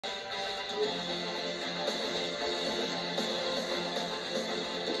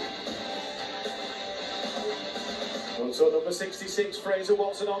Moto number 66, Fraser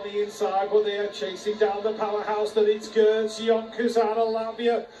Watson on the inside, but they are chasing down the powerhouse that it's Gers Yonkers out of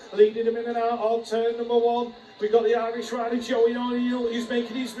Latvia, leading him in and out of turn number 1. We've got the Irish rider Joey O'Neill, who's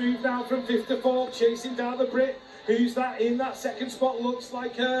making his move now from 5th to 4th, chasing down the Brit. Who's that in that second spot? Looks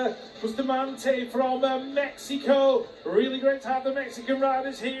like Bustamante from Mexico. Really great to have the Mexican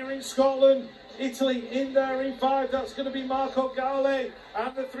riders here in Scotland. Italy in there in 5, that's going to be Marco Gaule.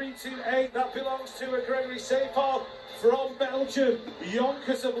 And the 328, that belongs to Gregory Seifert from Belgium.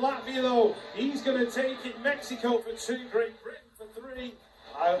 Yonkers of Latvia though, he's going to take it. Mexico for 2, Great Britain for 3,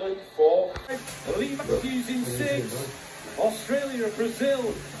 Ireland 4. Lee Matthews in 6, Australia and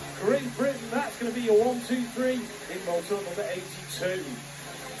Brazil. Great Britain, that's going to be a 1, 2, 3 in Moto number 82.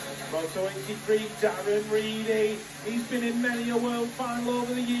 Moto 83, Darren Reedy. He's been in many a world final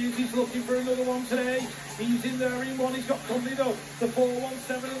over the years. He's looking for another one today. He's in there in 1. He's got company though. The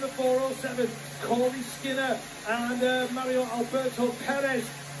 417 and the 407. Corey Skinner and Mario Alberto Perez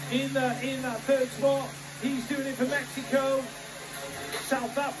in that 3rd spot. He's doing it for Mexico.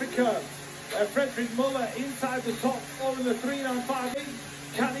 South Africa. Frederick Muller inside the top 4 in the 3958.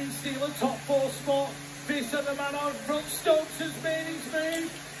 Can he steal a top 4 spot? Visser, the man out front. Stokes has made his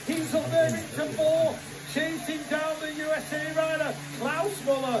move. He's up there into 4. Chasing down the USA rider. Klaus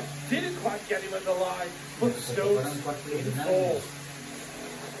Muller didn't quite get him at the line, but Stokes in 4.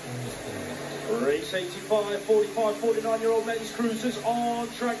 Race 85, 45, 49-year-old men's cruisers on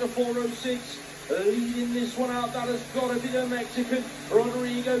track to 406. Leading this one out, that has got to be the Mexican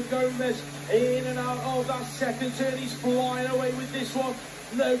Rodrigo Gomez. In and out of that second turn, he's flying away with this one.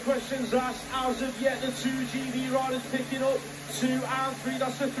 No questions asked as of yet. The 2 GB riders picking up 2 and 3.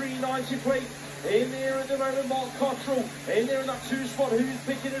 That's the 390 plate. In there at the moment, Mark Cottrell. In there in that 2 spot. Who's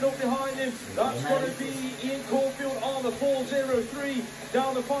picking it up behind him? That's got to be Ian Caulfield on the 403.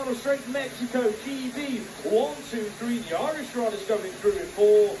 Down the final straight, Mexico, GB. 1, 2, 3. The Irish riders going through in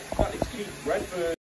 4. That is Keith Redford.